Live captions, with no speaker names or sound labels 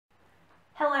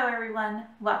everyone,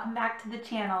 welcome back to the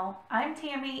channel. I'm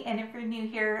Tammy, and if you're new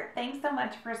here, thanks so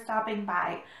much for stopping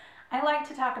by. I like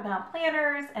to talk about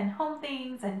planners and home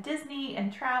things and Disney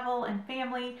and travel and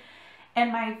family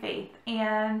and my faith,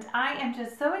 and I am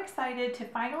just so excited to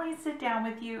finally sit down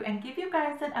with you and give you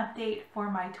guys an update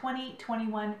for my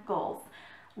 2021 goals.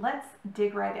 Let's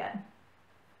dig right in.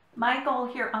 My goal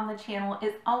here on the channel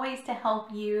is always to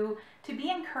help you to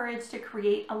be encouraged to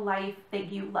create a life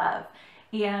that you love.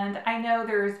 And I know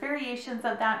there's variations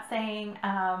of that saying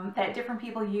that different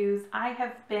people use. I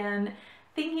have been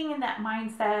thinking in that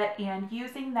mindset and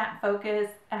using that focus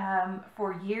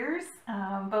for years,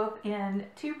 both in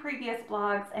 2 previous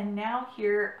blogs and now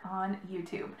here on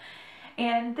YouTube.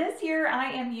 And this year I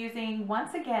am using,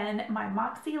 once again, my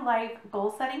MakseLife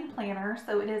Goal Setting Planner.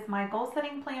 So it is my goal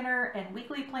setting planner and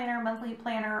weekly planner, monthly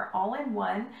planner, all in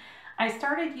one. I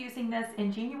started using this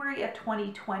in January of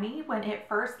 2020 when it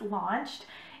first launched,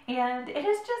 and it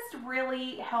has just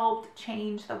really helped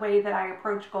change the way that I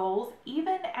approach goals,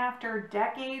 even after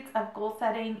decades of goal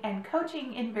setting and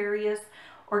coaching in various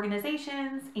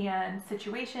organizations and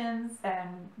situations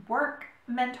and work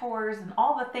mentors and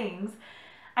all the things.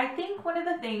 I think one of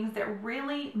the things that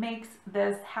really makes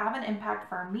this have an impact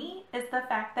for me is the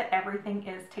fact that everything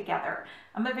is together.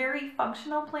 I'm a very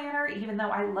functional planner, even though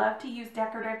I love to use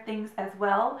decorative things as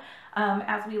well.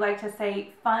 As we like to say,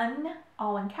 fun,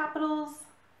 all in capitals,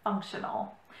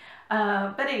 functional.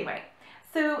 But anyway,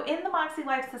 so in the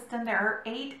MakseLife system, there are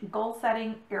 8 goal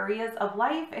setting areas of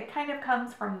life. It kind of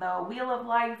comes from the Wheel of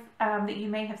Life that you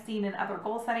may have seen in other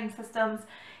goal setting systems.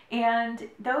 And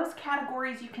those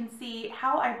categories, you can see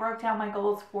how I broke down my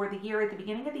goals for the year at the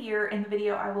beginning of the year in the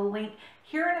video I will link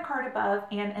here in a card above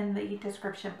and in the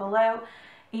description below.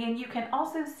 And you can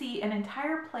also see an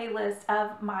entire playlist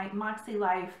of my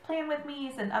MakseLife Plan With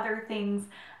Me's and other things,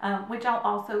 which I'll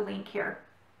also link here.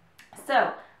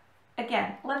 So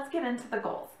again, let's get into the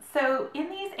goals. So in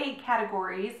these 8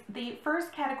 categories, the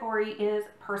first category is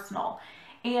personal.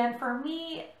 And for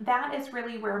me, that is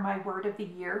really where my word of the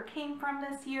year came from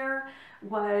this year,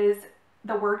 was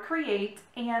the word create.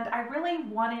 And I really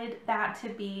wanted that to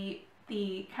be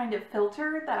the kind of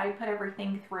filter that I put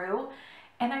everything through.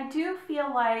 And I do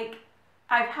feel like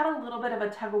I've had a little bit of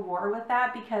a tug of war with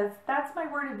that, because that's my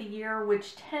word of the year,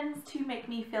 which tends to make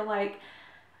me feel like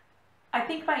I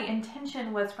think my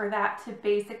intention was for that to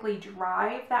basically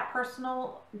drive that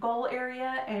personal goal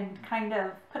area and kind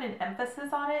of put an emphasis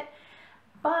on it.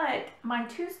 But my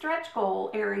 2 stretch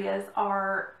goal areas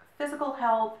are physical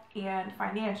health and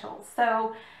financial.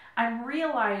 So I'm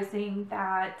realizing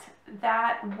that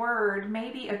that word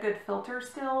may be a good filter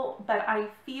still, but I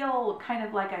feel kind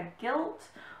of like a guilt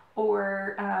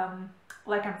or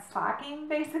like I'm slacking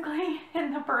basically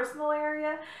in the personal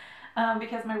area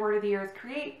because my word of the year is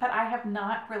create, but I have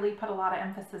not really put a lot of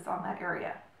emphasis on that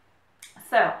area.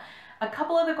 So a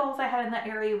couple of the goals I had in that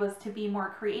area was to be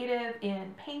more creative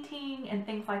in painting and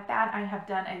things like that. I have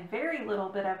done a very little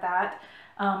bit of that,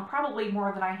 probably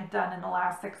more than I had done in the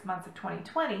last 6 months of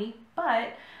 2020,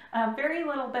 but very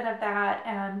little bit of that.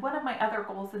 And one of my other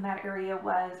goals in that area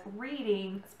was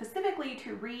reading, specifically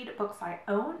to read books I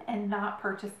own and not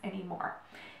purchase anymore.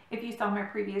 If you saw my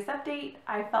previous update,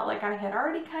 I felt like I had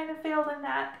already kind of failed in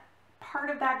that part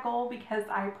of that goal, because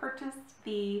I purchased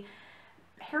the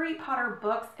Harry Potter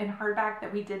books in hardback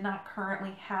that we did not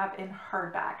currently have in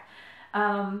hardback.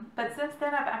 But since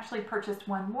then, I've actually purchased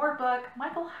one more book.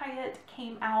 Michael Hyatt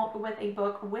came out with a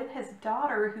book with his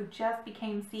daughter, who just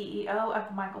became CEO of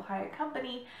the Michael Hyatt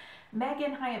Company,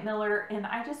 Megan Hyatt Miller, and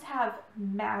I just have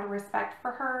mad respect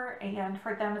for her and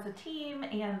for them as a team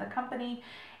and the company.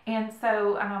 And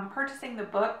so purchasing the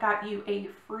book got you a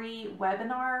free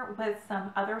webinar with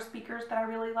some other speakers that I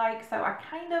really like. So I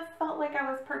kind of felt like I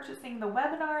was purchasing the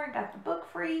webinar and got the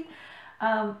book free,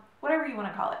 whatever you want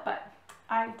to call it. But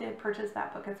I did purchase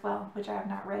that book as well, which I have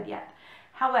not read yet.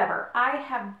 However, I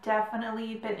have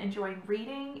definitely been enjoying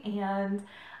reading, and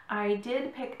I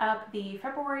did pick up the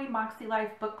February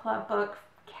MakseLife Book Club book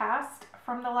Cast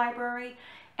from the library.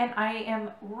 And I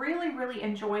am really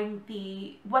enjoying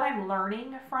what I'm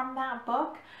learning from that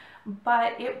book,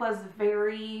 but it was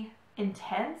very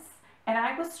intense and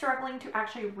I was struggling to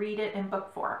actually read it in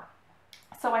book form.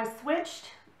 So I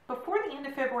switched, before the end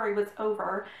of February was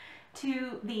over,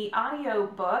 to the audio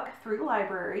book through the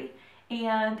library,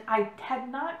 and I had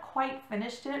not quite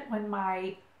finished it when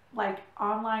my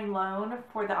online loan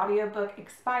for the audiobook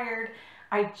expired.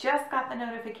 I just got the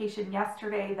notification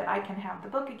yesterday that I can have the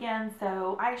book again,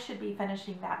 so I should be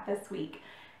finishing that this week.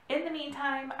 In the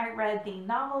meantime, I read the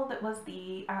novel that was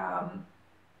the,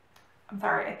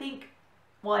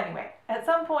 well anyway, at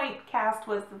some point Cast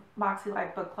was the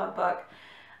MakseLife Book Club book.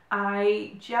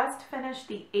 I just finished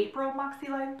the April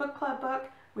MakseLife Book Club book,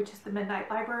 which is the Midnight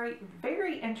Library.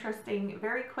 Very interesting,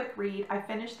 very quick read. I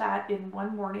finished that in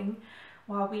one morning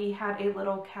while we had a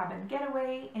little cabin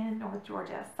getaway in North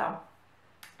Georgia. So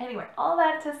anyway, all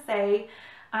that to say,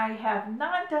 I have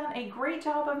not done a great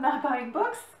job of not buying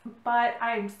books, but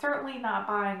I'm certainly not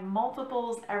buying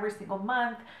multiples every single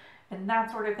month and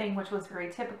that sort of thing, which was very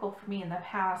typical for me in the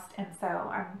past. And so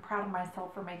I'm proud of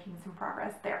myself for making some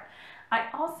progress there. I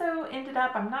also ended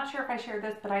up, I'm not sure if I shared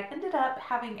this, but I ended up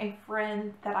having a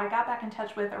friend that I got back in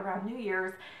touch with around New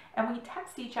Year's, and we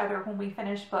text each other when we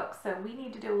finish books. So we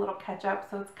need to do a little catch up.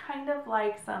 So it's kind of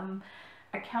like some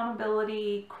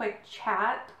accountability quick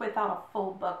chat without a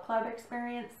full book club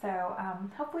experience. So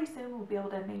hopefully soon we'll be able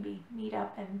to maybe meet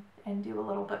up and do a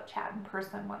little book chat in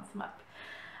person once a month.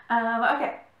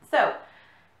 Okay, so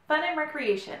fun and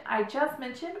recreation. I just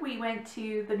mentioned we went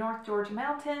to the North Georgia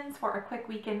mountains for a quick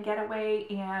weekend getaway,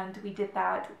 and we did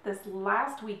that this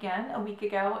last weekend, a week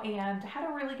ago, and had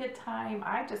a really good time.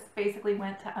 I just basically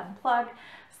went to unplug,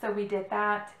 so we did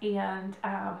that. And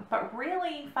but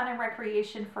really fun and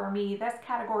recreation for me, this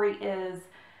category is,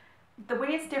 the way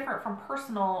it's different from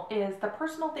personal is the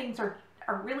personal things are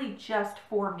really just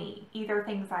for me, either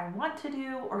things I want to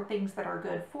do or things that are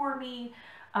good for me.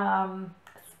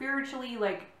 Spiritually,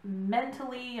 like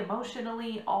mentally,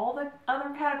 emotionally, all the other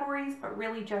categories, but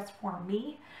really just for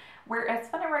me. Whereas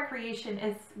fun and recreation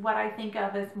is what I think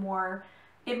of as more,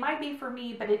 it might be for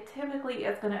me, but it typically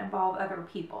is going to involve other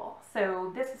people.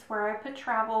 So this is where I put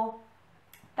travel.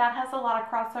 That has a lot of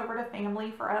crossover to family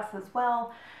for us as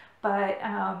well, but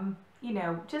you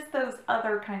know, just those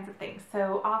other kinds of things.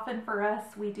 So often for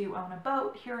us, we do own a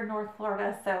boat here in North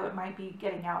Florida, so it might be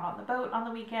getting out on the boat on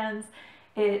the weekends.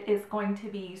 It is going to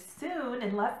be soon,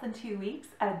 in less than 2 weeks,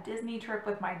 a Disney trip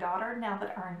with my daughter, now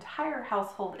that our entire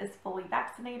household is fully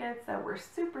vaccinated. So we're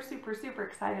super, super, super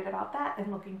excited about that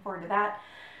and looking forward to that.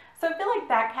 So I feel like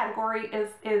that category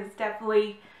is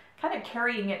definitely kind of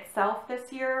carrying itself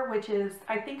this year, which is,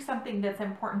 I think, something that's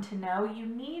important to know. You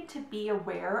need to be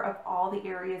aware of all the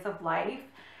areas of life.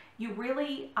 You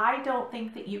really, I don't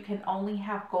think that you can only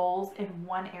have goals in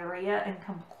one area and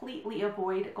completely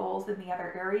avoid goals in the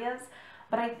other areas.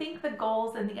 But I think the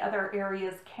goals in the other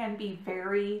areas can be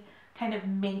very kind of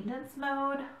maintenance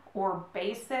mode or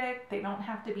basic. They don't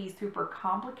have to be super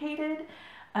complicated.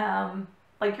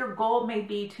 Like your goal may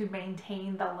be to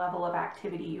maintain the level of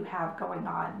activity you have going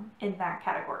on in that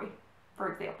category,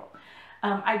 for example.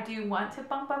 I do want to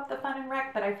bump up the fun and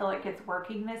rec, but I feel like it's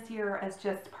working this year as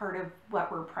just part of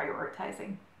what we're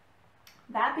prioritizing.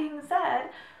 That being said,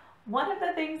 one of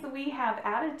the things that we have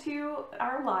added to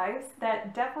our lives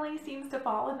that definitely seems to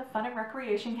fall in the fun and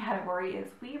recreation category is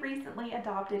we recently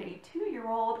adopted a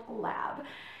 2-year-old lab.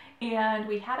 And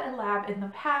we had a lab in the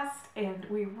past, and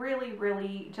we really,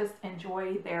 really just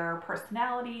enjoy their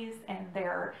personalities and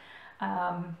their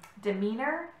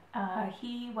demeanor.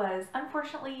 He was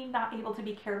unfortunately not able to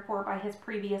be cared for by his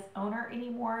previous owner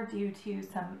anymore due to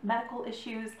some medical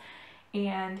issues,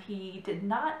 and he did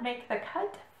not make the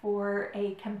cut for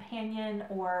a companion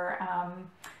or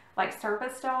like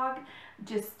service dog.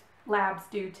 Just labs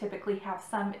do typically have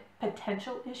some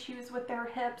potential issues with their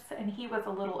hips, and he was a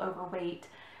little overweight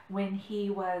when he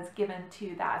was given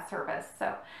to that service.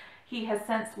 So he has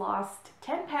since lost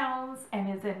 10 pounds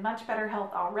and is in much better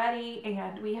health already,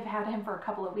 and we have had him for a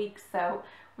couple of weeks. So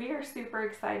we are super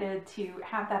excited to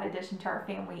have that addition to our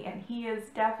family, and he is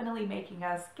definitely making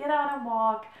us get out and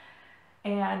walk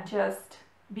and just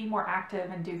be more active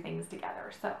and do things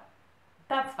together. So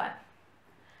that's fun.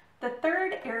 The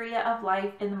third area of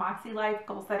life in the MakseLife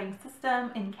goal setting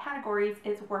system in categories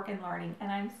is work and learning. And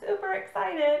I'm super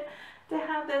excited to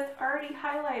have this already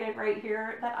highlighted right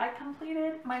here that I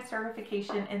completed my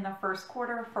certification in the first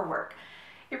quarter for work.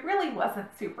 It really wasn't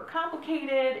super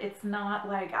complicated. It's not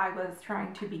like I was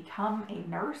trying to become a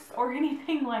nurse or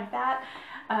anything like that.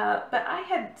 But I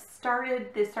had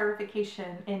started this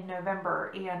certification in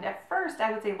November, and at first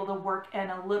I was able to work in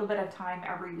a little bit of time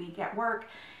every week at work,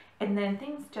 and then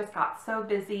things just got so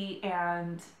busy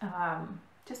and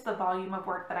just the volume of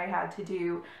work that I had to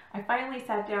do. I finally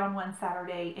sat down one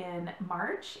Saturday in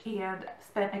March and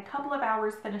spent a couple of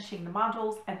hours finishing the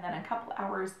modules, and then a couple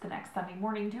hours the next Sunday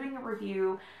morning doing a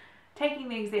review, taking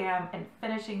the exam, and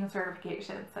finishing the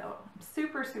certification. So I'm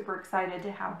super, super excited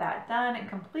to have that done and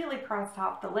completely crossed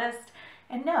off the list.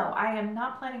 And no, I am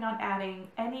not planning on adding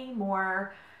any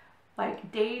more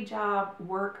like day job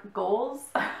work goals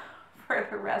for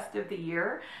the rest of the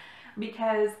year,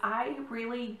 because I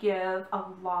really give a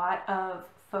lot of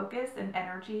focus and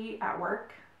energy at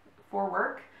work for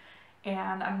work.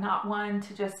 And I'm not one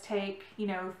to just take,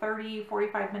 30,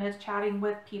 45 minutes chatting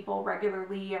with people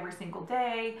regularly every single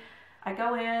day. I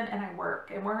go in and I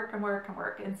work and work and work and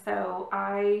work. And so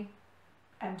I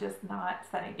am just not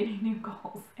setting any new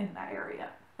goals in that area.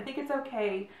 I think it's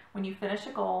okay when you finish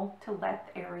a goal to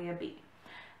let the area be.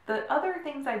 The other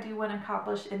things I do want to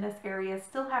accomplish in this area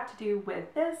still have to do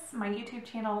with this, my YouTube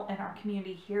channel, and our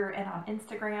community here and on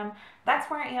Instagram. That's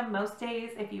where I am most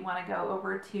days. If you want to go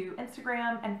over to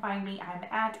Instagram and find me, I'm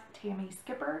at Tammy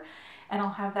Skipper, and I'll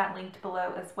have that linked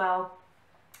below as well.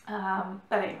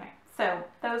 But anyway, so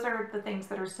those are the things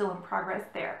that are still in progress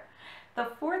there. The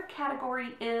fourth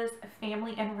category is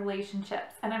family and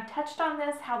relationships. And I've touched on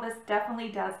this, how this definitely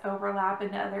does overlap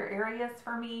into other areas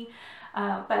for me.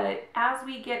 But as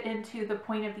we get into the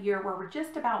point of the year where we're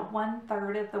just about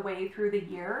 1/3 of the way through the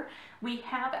year, we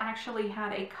have actually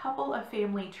had a couple of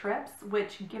family trips,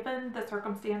 which given the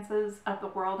circumstances of the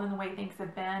world and the way things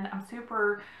have been, I'm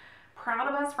super proud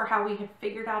of us for how we had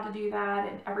figured out to do that,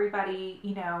 and everybody,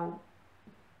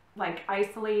 like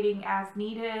isolating as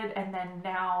needed, and then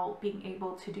now being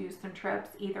able to do some trips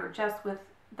either just with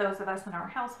those of us in our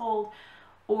household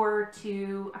or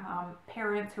to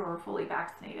parents who are fully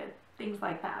vaccinated, things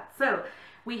like that. So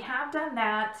we have done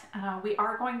that. We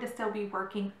are going to still be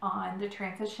working on the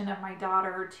transition of my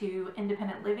daughter to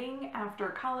independent living after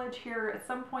college here at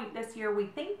some point this year, we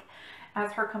think,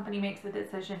 as her company makes a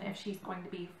decision if she's going to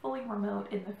be fully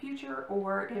remote in the future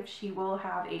or if she will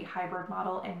have a hybrid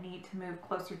model and need to move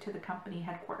closer to the company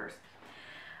headquarters.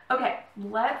 Okay,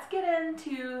 let's get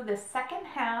into the second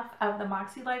half of the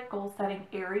MakseLife goal setting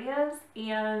areas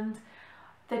and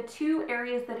the two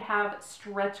areas that have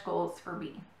stretch goals for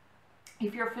me.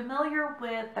 If you're familiar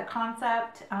with the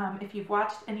concept, if you've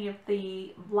watched any of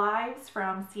the lives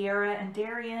from Sierra and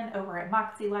Darian over at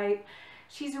MakseLife,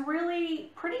 she's really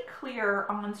pretty clear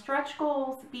on stretch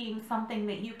goals being something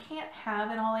that you can't have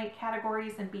in all 8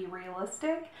 categories and be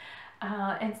realistic.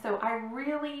 And so I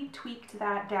really tweaked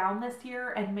that down this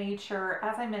year and made sure,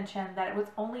 as I mentioned, that it was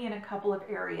only in a couple of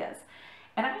areas.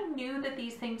 And I knew that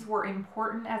these things were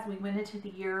important as we went into the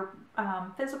year.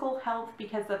 Physical health,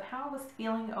 because of how I was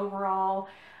feeling overall.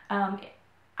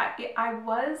 I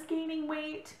was gaining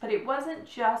weight, but it wasn't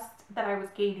just that I was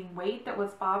gaining weight that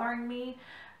was bothering me.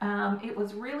 It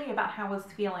was really about how I was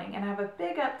feeling, and I have a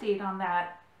big update on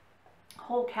that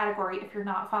whole category if you're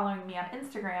not following me on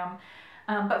Instagram.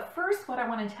 But first, what I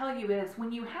want to tell you is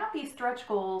when you have these stretch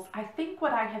goals, I think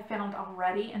what I have found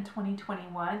already in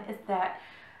 2021 is that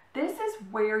this is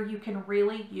where you can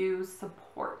really use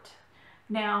support.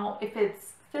 Now, if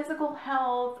it's physical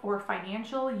health or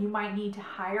financial, you might need to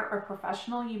hire a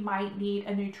professional. You might need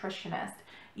a nutritionist.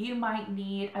 You might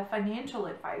need a financial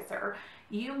advisor.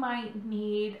 You might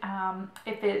need,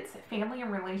 if it's family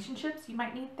and relationships, you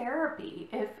might need therapy.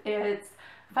 If it's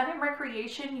fun and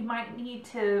recreation, you might need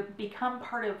to become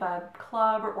part of a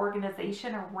club or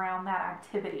organization around that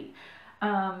activity.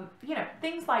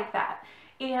 Things like that.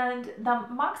 And the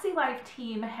MakseLife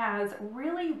team has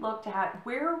really looked at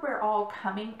where we're all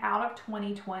coming out of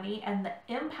 2020 and the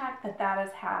impact that that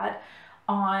has had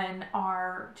on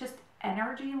our just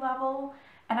energy level.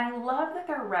 And I love that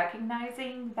they're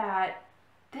recognizing that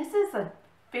this is a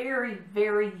very,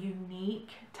 very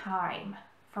unique time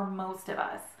for most of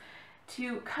us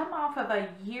to come off of a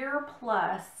year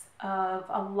plus of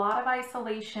a lot of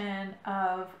isolation,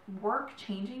 of work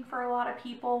changing for a lot of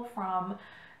people from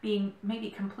being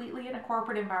maybe completely in a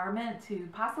corporate environment to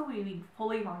possibly being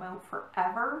fully remote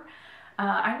forever.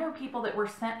 I know people that were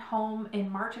sent home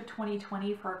in March of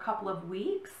 2020 for a couple of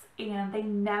weeks and they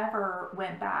never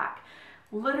went back.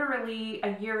 Literally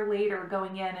a year later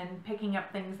going in and picking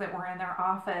up things that were in their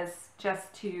office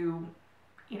just to,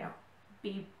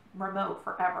 be remote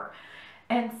forever.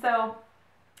 And so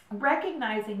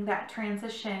recognizing that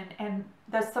transition and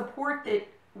the support that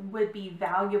would be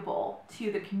valuable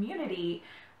to the community,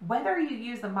 whether you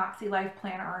use the MakseLife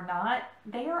Planner or not,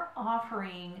 they are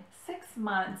offering 6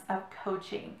 months of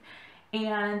coaching.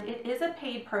 And it is a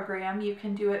paid program. You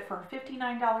can do it for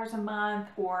 $59 a month,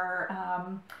 or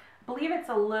I believe it's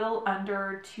a little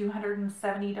under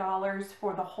 $270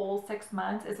 for the whole 6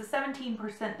 months. It's a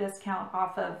 17% discount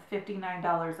off of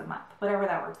 $59 a month, whatever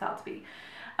that works out to be.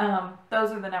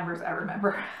 Those are the numbers I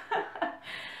remember.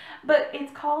 But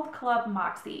it's called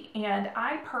ClubMakse, and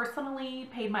I personally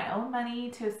paid my own money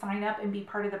to sign up and be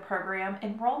part of the program.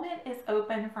 Enrollment is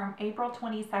open from April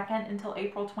 22nd until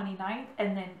April 29th,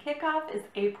 and then kickoff is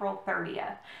April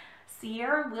 30th.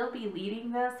 Sierra will be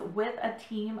leading this with a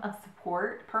team of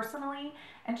support personally,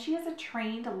 and she is a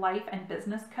trained life and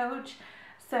business coach.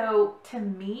 So to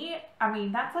me,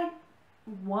 that's like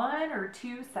 1 or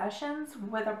 2 sessions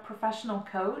with a professional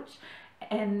coach,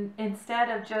 and instead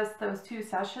of just those 2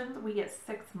 sessions, we get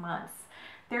 6 months.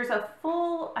 There's a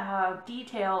full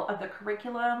detail of the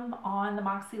curriculum on the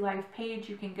MakseLife page.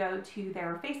 You can go to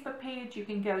their Facebook page, you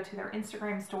can go to their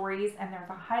Instagram stories, and there's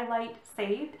a highlight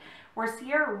saved where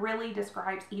Sierra really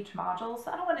describes each module.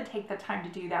 So I don't want to take the time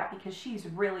to do that because she's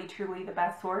really truly the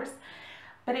best source.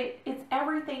 But it's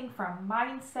everything from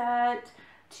mindset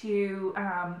to,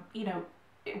 you know,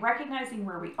 recognizing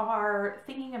where we are,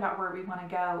 thinking about where we want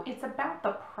to go. It's about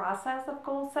the process of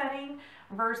goal setting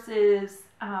versus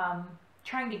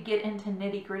trying to get into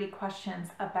nitty-gritty questions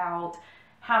about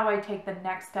how do I take the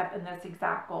next step in this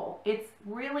exact goal. It's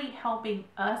really helping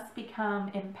us become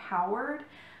empowered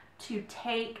to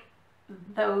take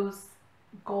those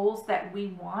goals that we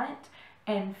want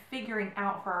and figuring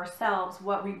out for ourselves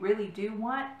what we really do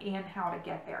want and how to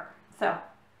get there. So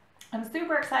I'm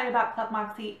super excited about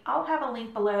ClubMakse. I'll have a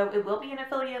link below. It will be an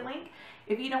affiliate link.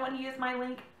 If you don't want to use my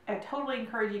link, I totally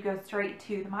encourage you to go straight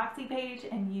to the Makse page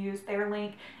and use their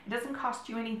link. It doesn't cost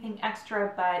you anything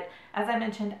extra, but as I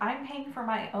mentioned, I'm paying for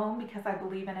my own because I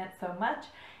believe in it so much.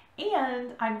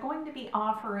 And I'm going to be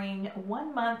offering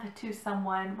 1 month to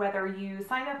someone, whether you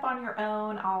sign up on your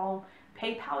own, I'll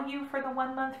PayPal you for the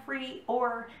 1 month free,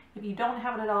 or if you don't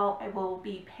have it at all, I will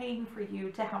be paying for you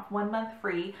to have 1 month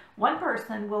free. One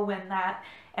person will win that,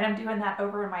 and I'm doing that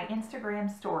over in my Instagram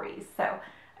stories. So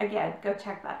again, go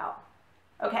check that out.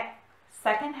 Okay,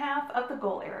 second half of the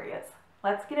goal areas.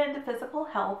 Let's get into physical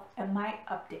health and my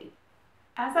update.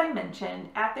 As I mentioned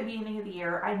at the beginning of the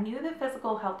year, I knew that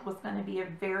physical health was going to be a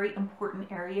very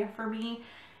important area for me,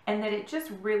 and that it just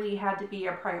really had to be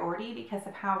a priority because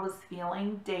of how I was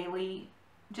feeling daily,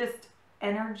 just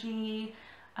energy,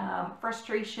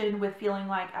 frustration with feeling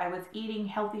like I was eating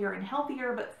healthier and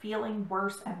healthier, but feeling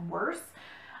worse and worse.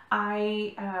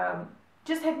 I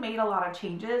just had made a lot of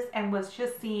changes and was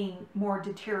just seeing more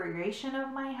deterioration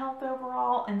of my health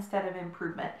overall instead of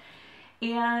improvement.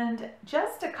 And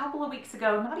just a couple of weeks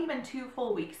ago, not even 2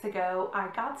 full weeks ago, I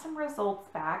got some results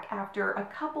back after a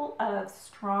couple of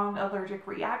strong allergic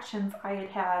reactions I had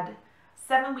had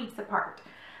 7 weeks apart.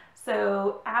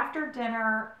 So after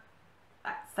dinner,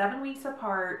 7 weeks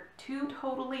apart, 2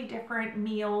 totally different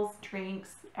meals,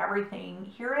 drinks, everything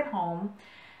here at home,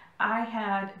 I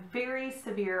had very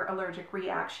severe allergic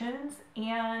reactions,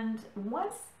 and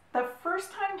once the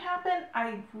first time happened,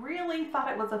 I really thought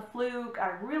it was a fluke. I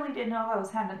really didn't know if I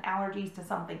was having allergies to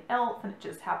something else, and it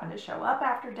just happened to show up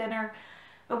after dinner.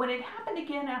 But when it happened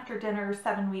again after dinner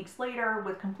 7 weeks later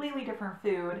with completely different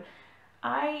food,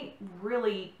 I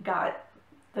really got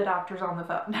the doctors on the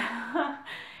phone.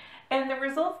 And the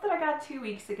results that I got 2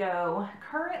 weeks ago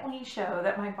currently show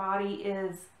that my body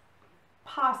is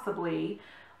possibly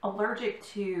allergic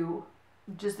to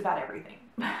just about everything.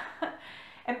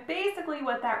 And basically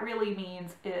what that really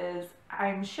means is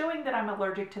I'm showing that I'm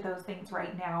allergic to those things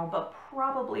right now, but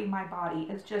probably my body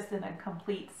is just in a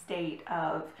complete state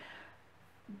of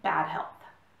bad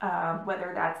health,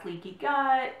 whether that's leaky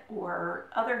gut or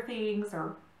other things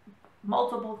or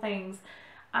multiple things.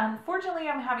 Unfortunately,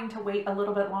 I'm having to wait a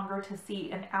little bit longer to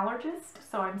see an allergist,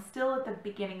 so I'm still at the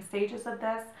beginning stages of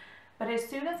this. But as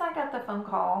soon as I got the phone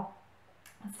call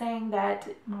saying that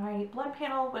my blood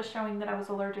panel was showing that I was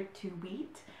allergic to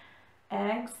wheat,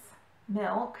 eggs,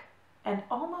 milk, and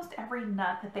almost every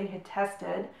nut that they had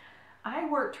tested, I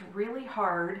worked really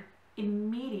hard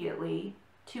immediately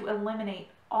to eliminate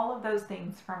all of those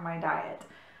things from my diet.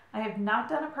 I have not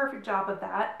done a perfect job of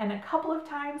that, and a couple of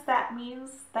times that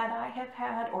means that I have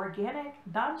had organic,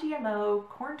 non-GMO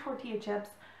corn tortilla chips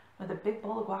with a big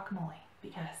bowl of guacamole,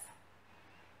 because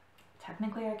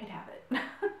technically I could have it.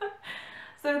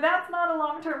 So that's not a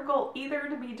long-term goal either,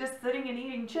 to be just sitting and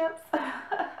eating chips.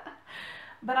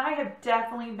 But I have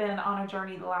definitely been on a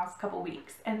journey the last couple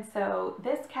weeks. And so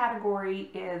this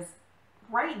category is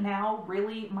right now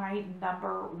really my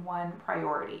 #1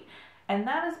 priority. And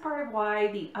that is part of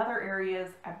why the other areas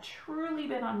have truly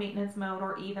been on maintenance mode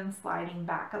or even sliding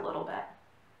back a little bit.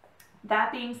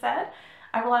 That being said,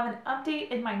 I will have an update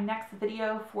in my next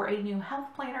video for a new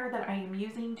health planner that I am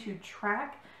using to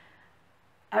track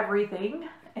everything.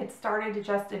 It started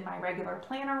just in my regular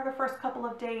planner the first couple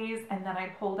of days, and then I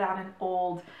pulled out an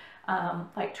old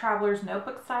like traveler's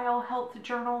notebook style health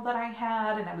journal that I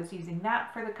had, and I was using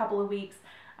that for the couple of weeks.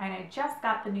 And I just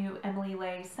got the new Emily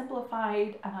Lay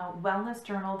simplified wellness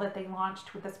journal that they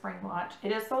launched with the spring launch.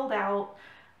 It is sold out,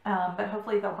 but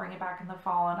hopefully they'll bring it back in the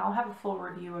fall, and I'll have a full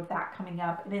review of that coming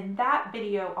up. And in that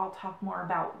video, I'll talk more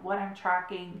about what I'm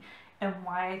tracking and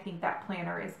why I think that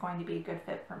planner is going to be a good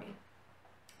fit for me.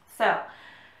 So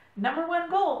number one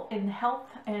goal in health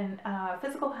and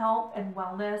physical health and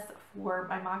wellness for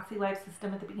my MakseLife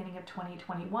system at the beginning of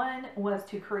 2021 was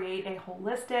to create a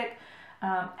holistic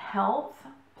health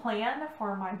plan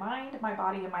for my mind, my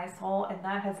body, and my soul, and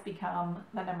that has become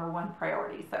the number one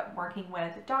priority. So working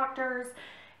with doctors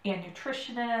and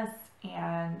nutritionists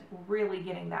and really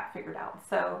getting that figured out.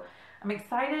 So I'm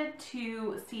excited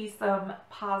to see some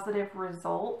positive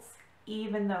results,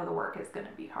 even though the work is going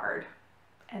to be hard.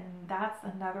 And that's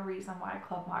another reason why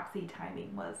ClubMakse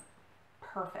timing was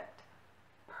perfect.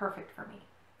 Perfect for me.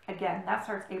 Again, that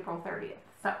starts April 30th.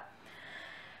 So,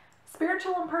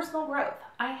 spiritual and personal growth.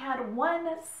 I had one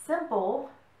simple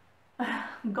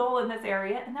goal in this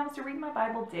area, and that was to read my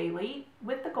Bible daily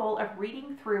with the goal of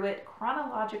reading through it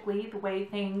chronologically, the way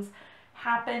things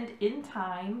happened in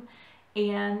time,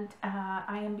 and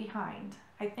I am behind.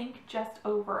 I think just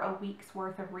over a week's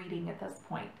worth of reading at this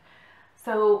point.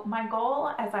 So my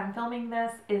goal as I'm filming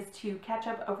this is to catch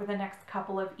up over the next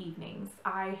couple of evenings.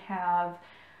 I have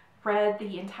read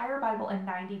the entire Bible in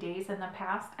 90 days in the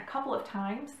past a couple of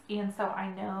times, and so I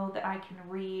know that I can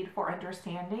read for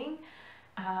understanding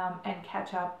and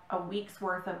catch up a week's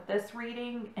worth of this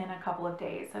reading in a couple of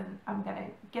days, and I'm going to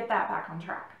get that back on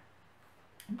track.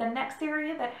 The next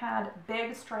area that had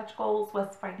big stretch goals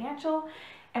was financial,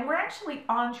 and we're actually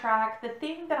on track. The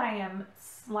thing that I am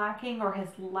slacking or has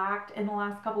lacked in the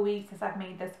last couple weeks as I've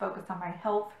made this focus on my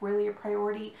health really a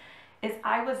priority is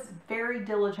I was very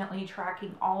diligently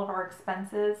tracking all of our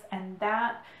expenses, and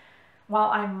that while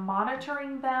I'm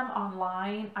monitoring them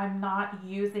online, I'm not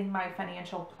using my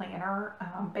financial planner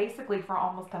basically for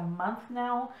almost a month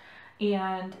now.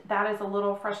 And that is a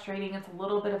little frustrating. It's a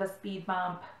little bit of a speed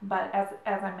bump, but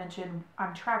as I mentioned,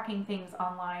 I'm tracking things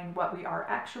online, what we are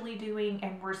actually doing,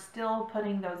 and we're still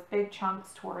putting those big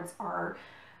chunks towards our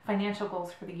financial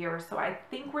goals for the year. So I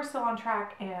think we're still on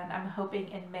track, and I'm hoping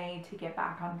in May to get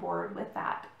back on board with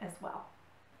that as well.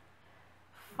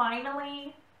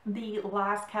 Finally, the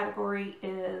last category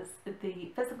is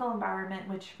the physical environment,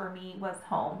 which for me was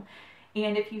home.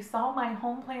 And if you saw my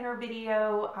home planner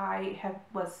video,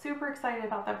 was super excited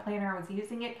about that planner. I was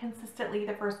using it consistently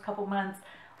the first couple months.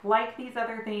 Like these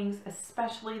other things,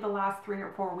 especially the last 3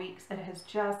 or 4 weeks, it has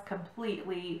just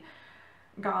completely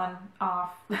gone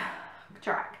off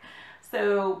track.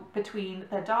 So between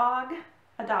the dog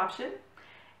adoption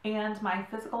and my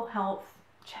physical health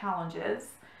challenges,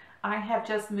 I have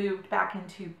just moved back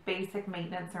into basic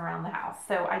maintenance around the house.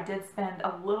 So I did spend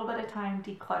a little bit of time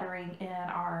decluttering in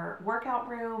our workout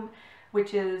room,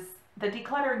 which is, the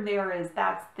decluttering there is,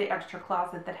 that's the extra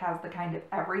closet that has the kind of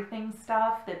everything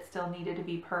stuff that still needed to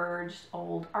be purged,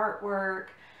 old artwork,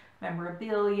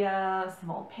 memorabilia, some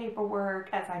old paperwork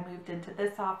as I moved into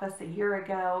this office a year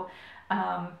ago.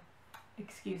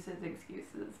 Excuses,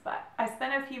 but I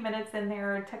spent a few minutes in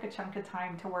there, took a chunk of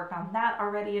time to work on that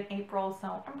already in April,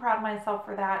 so I'm proud of myself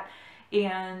for that.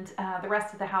 And the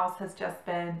rest of the house has just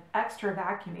been extra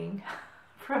vacuuming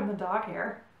from the dog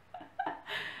hair.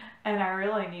 And I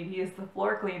really need to use the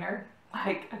floor cleaner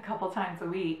like a couple times a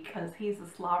week because he's a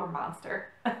slobber monster.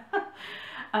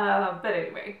 But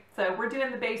anyway, so we're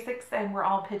doing the basics and we're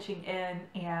all pitching in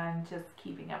and just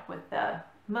keeping up with the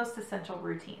most essential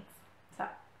routines. So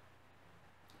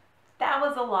that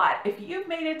was a lot. If you've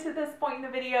made it to this point in the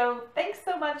video, thanks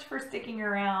so much for sticking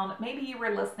around. Maybe you were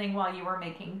listening while you were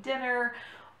making dinner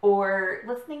or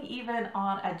listening even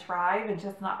on a drive and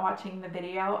just not watching the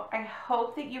video. I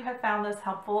hope that you have found this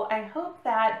helpful. I hope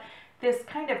that this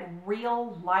kind of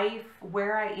real life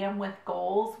where I am with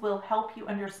goals will help you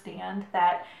understand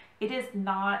that it is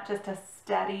not just a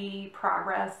steady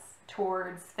progress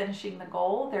towards finishing the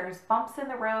goal. There's bumps in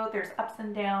the road, there's ups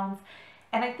and downs.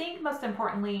 And I think most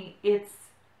importantly, it's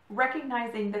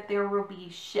recognizing that there will be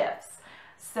shifts.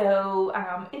 So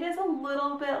it is a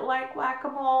little bit like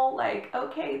whack-a-mole, like,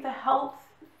 okay, the health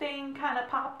thing kind of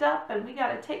popped up and we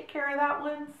got to take care of that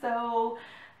one. So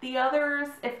the others,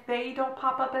 if they don't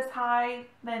pop up as high,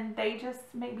 then they just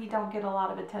maybe don't get a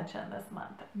lot of attention this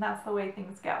month. And that's the way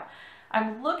things go.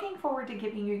 I'm looking forward to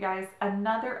giving you guys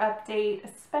another update,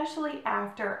 especially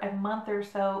after a month or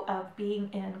so of being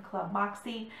in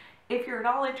ClubMakse. If you're at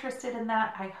all interested in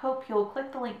that, I hope you'll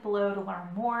click the link below to learn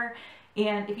more.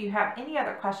 And if you have any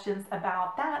other questions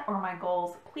about that or my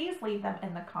goals, please leave them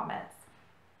in the comments.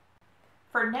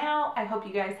 For now, I hope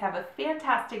you guys have a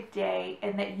fantastic day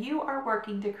and that you are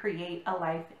working to create a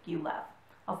life you love.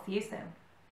 I'll see you soon.